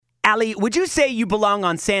Allie, would you say you belong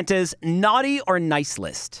on Santa's naughty or nice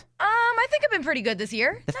list? I think I've been pretty good this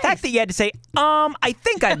year. The fact that you had to say, I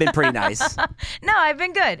think I've been pretty nice. No, I've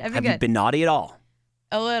been good. Have you been naughty at all?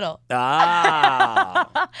 A little. Ah.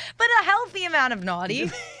 But a healthy amount of naughty.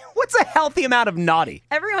 What's a healthy amount of naughty?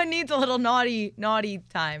 Everyone needs a little naughty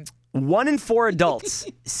time. 1 in 4 adults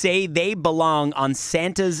say they belong on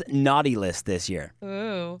Santa's naughty list this year.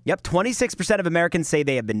 Ooh. Yep, 26% of Americans say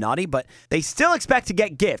they have been naughty, but they still expect to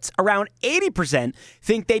get gifts. Around 80%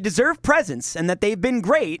 think they deserve presents and that they've been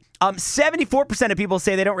great. 74% of people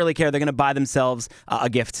say they don't really care. They're going to buy themselves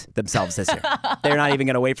a gift themselves this year. They're not even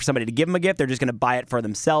going to wait for somebody to give them a gift. They're just going to buy it for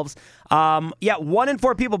themselves. 1 in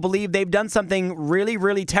 4 people believe they've done something really,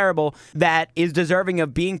 really terrible that is deserving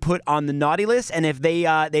of being put on the naughty list. And if they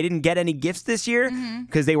didn't get any gifts this year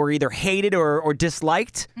because they were either hated or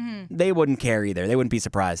disliked, they wouldn't care either. They wouldn't be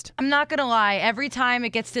surprised. I'm not going to lie. Every time it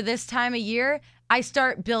gets to this time of year, I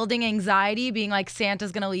start building anxiety, being like,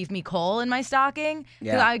 Santa's going to leave me coal in my stocking.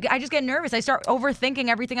 Yeah. I just get nervous. I start overthinking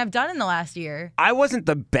everything I've done in the last year. I wasn't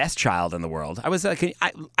the best child in the world. I was like,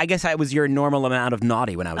 I guess I was your normal amount of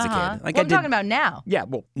naughty when I was a kid. Like I'm talking about now. Yeah,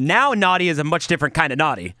 well, now naughty is a much different kind of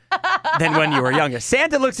naughty than when you were younger.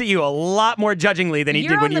 Santa looks at you a lot more judgingly than he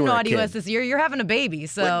did when you were a kid. You're on the naughty list this year. You're having a baby,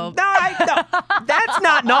 so. Well, no, that's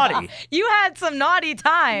not naughty. You had some naughty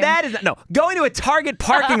time. That is no. Going to a Target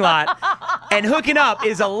parking lot and hooking up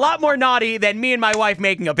is a lot more naughty than me and my wife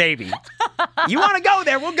making a baby. You want to go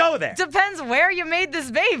there, we'll go there. Depends where you made this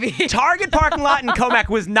baby. Target parking lot in Comac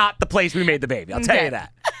was not the place we made the baby. I'll tell you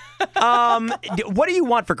that. What do you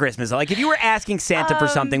want for Christmas? Like, if you were asking Santa for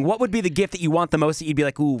something, what would be the gift that you want the most that you'd be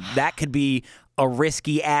like, ooh, that could be a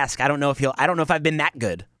risky ask. I don't know if I've been that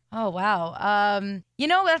good. Oh, wow.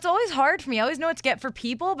 That's always hard for me. I always know what to get for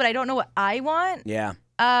people, but I don't know what I want. Yeah.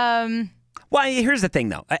 Well, here's the thing,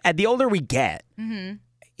 though. The older we get,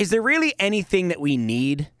 is there really anything that we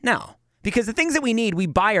need? No. Because the things that we need, we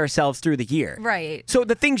buy ourselves through the year. Right. So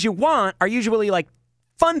the things you want are usually like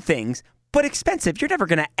fun things, but expensive. You're never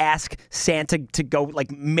going to ask Santa to go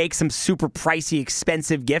like make some super pricey,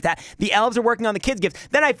 expensive gift. The elves are working on the kids'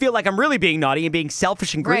 gift. Then I feel like I'm really being naughty and being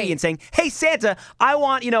selfish and greedy and saying, hey, Santa, I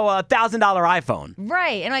want, a $1,000 iPhone.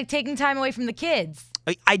 Right. And like taking time away from the kids.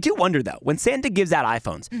 I do wonder, though, when Santa gives out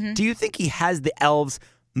iPhones, do you think he has the elves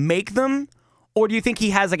make them? Or do you think he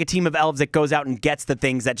has like a team of elves that goes out and gets the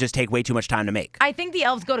things that just take way too much time to make? I think the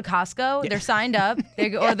elves go to Costco. They're signed up,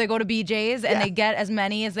 or they go to BJ's and they get as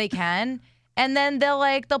many as they can. And then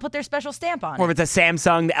they'll put their special stamp on it. Or if it's a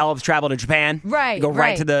Samsung, the elves travel to Japan. Right. Go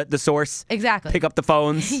right to the source. Exactly. Pick up the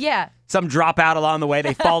phones. Yeah. Some drop out along the way.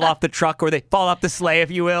 They fall off the truck or they fall off the sleigh,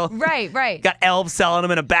 if you will. Right. Got elves selling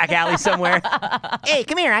them in a back alley somewhere. Hey,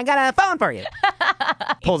 come here. I got a phone for you.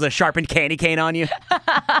 Pulls a sharpened candy cane on you.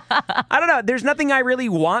 I don't know. There's nothing I really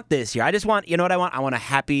want this year. I just want, you know what I want? I want a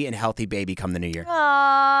happy and healthy baby come the new year.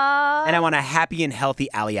 Aww. And I want a happy and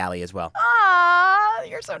healthy Ally as well. Aww,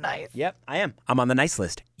 you're so nice. Yep, I am. I'm on the nice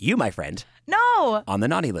list. You, my friend. No. On the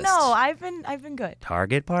naughty list. No, I've been good.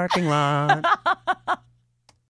 Target parking lot.